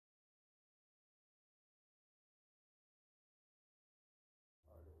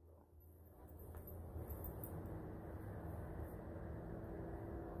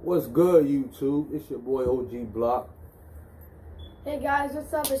What's good, YouTube? It's your boy OG Block. Hey guys,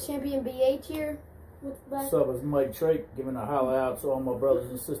 what's up? It's Champion BH here. What's up? It's Mike Trake giving a holler out to all my brothers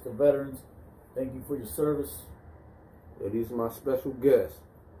and sister veterans. Thank you for your service. Yeah, these are my special guests.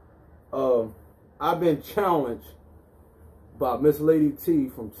 I've been challenged by Miss Lady T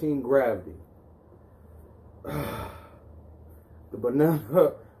from Team Gravity. The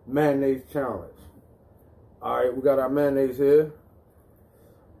banana mayonnaise challenge. Alright, we got our mayonnaise here.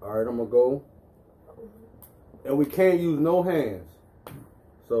 Alright, I'm gonna go. And we can't use no hands.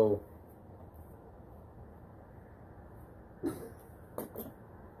 So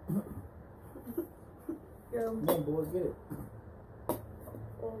come on, boy, get it.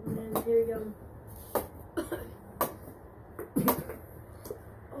 Oh man, here we go.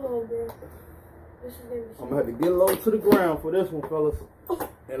 Oh bro. This is gonna be so I'm gonna have to get low to the ground for this one, fellas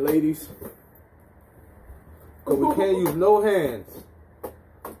and ladies. Cause we can't use no hands.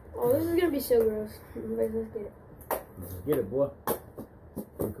 Oh, this is gonna be so gross. Let's get it. Let's get it, boy.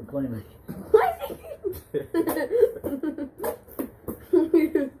 You're complaining.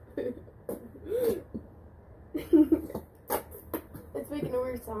 It's making a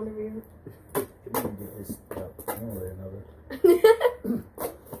weird sound over here.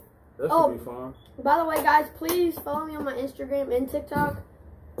 That should be fun. By the way, guys, please follow me on my Instagram and TikTok.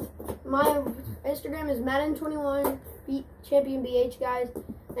 My Instagram is Madden21 Champion BH, guys,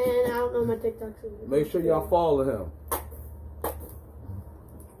 and I don't know my TikTok. So Make sure y'all follow him.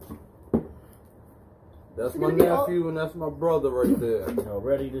 That's my nephew and that's my brother right there. Y'all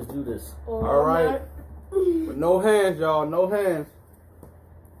ready? Let's do this. Oh, all right. But no hands, y'all. No hands.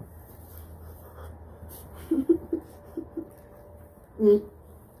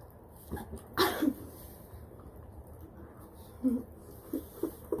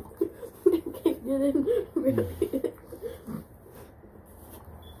 Can't get in.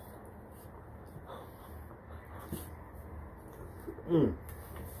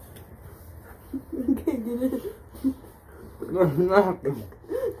 Can't get in. No, nothing.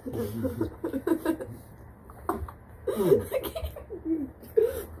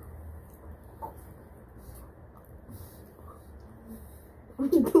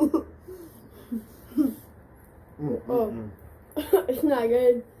 Oh, it's not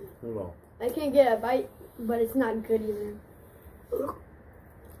good. Hold on. I can't get a bite, but it's not good either.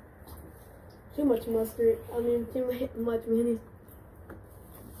 Too much mustard. I mean, too much mayonnaise.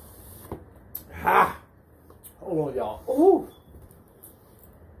 Ha! Hold on, y'all. Ooh.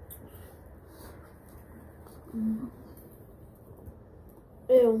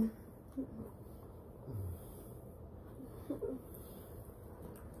 Ew.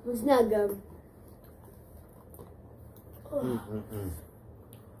 It's not good.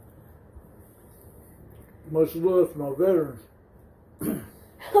 Much love for my veterans.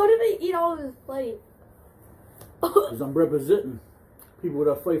 How did they eat all of this plate? Because I'm representing people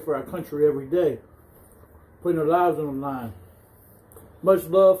that fight for our country every day, putting their lives on the line. Much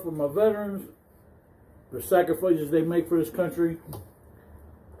love for my veterans, the sacrifices they make for this country,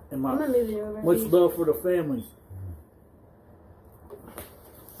 and my much love for the families.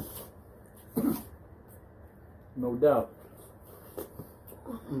 No doubt.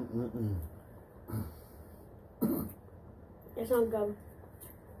 It's not good.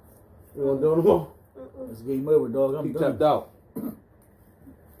 You want to do it more? It's game over, dog. I'm He done. tapped out.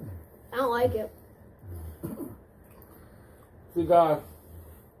 I don't like it. See, guys.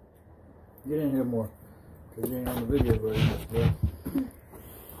 Get in here more. Because you ain't on the video very much, bro.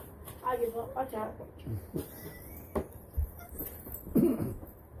 I give up. Watch out.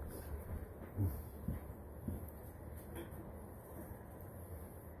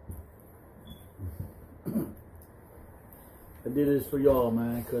 I did this for y'all,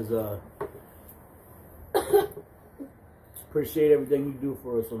 man, because appreciate everything you do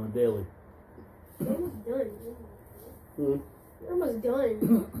for us on a daily. You're almost done. You're almost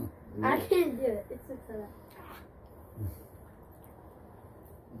done. I can't do it. It's just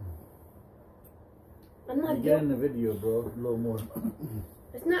I'm not You good. get in the video, bro. A little more.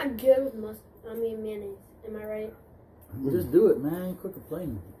 It's not good with mayonnaise. Am I right? Just do it, man. Quit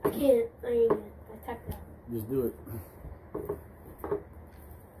complaining. I can't. I tapped that. Just do it.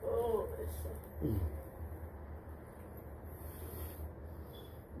 Oh,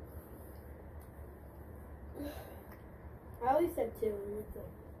 I always said two.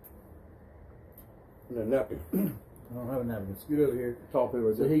 The napkin. I don't have a napkin. Scoot over here. Toilet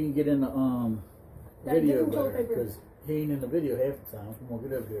paper. So he can get in the video different better, because he ain't in the video half the time. Come on,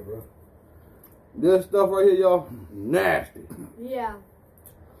 get up here, bro. This stuff right here, y'all, nasty. Yeah.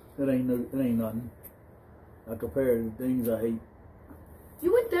 It ain't nothing. I compare to the things I hate.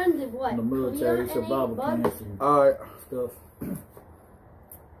 You went there and did what? In the military, Korea survival and camps and Alright. stuff.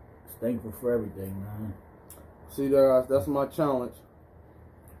 Just thankful for everything, man. See, guys, that's my challenge.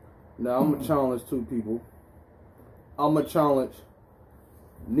 Now, I'm going to challenge two people. I'm going to challenge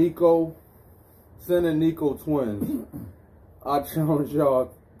Nico, Sin and Nico twins. I challenge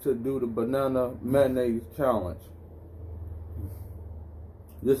y'all to do the banana mayonnaise challenge.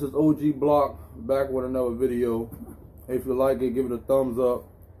 This is OG Block, back with another video. If you like it, give it a thumbs up.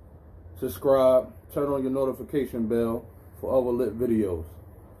 Subscribe. Turn on your notification bell for other lit videos.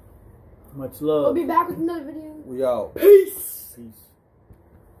 Much love. We'll be back with another video. We out. Peace. Peace.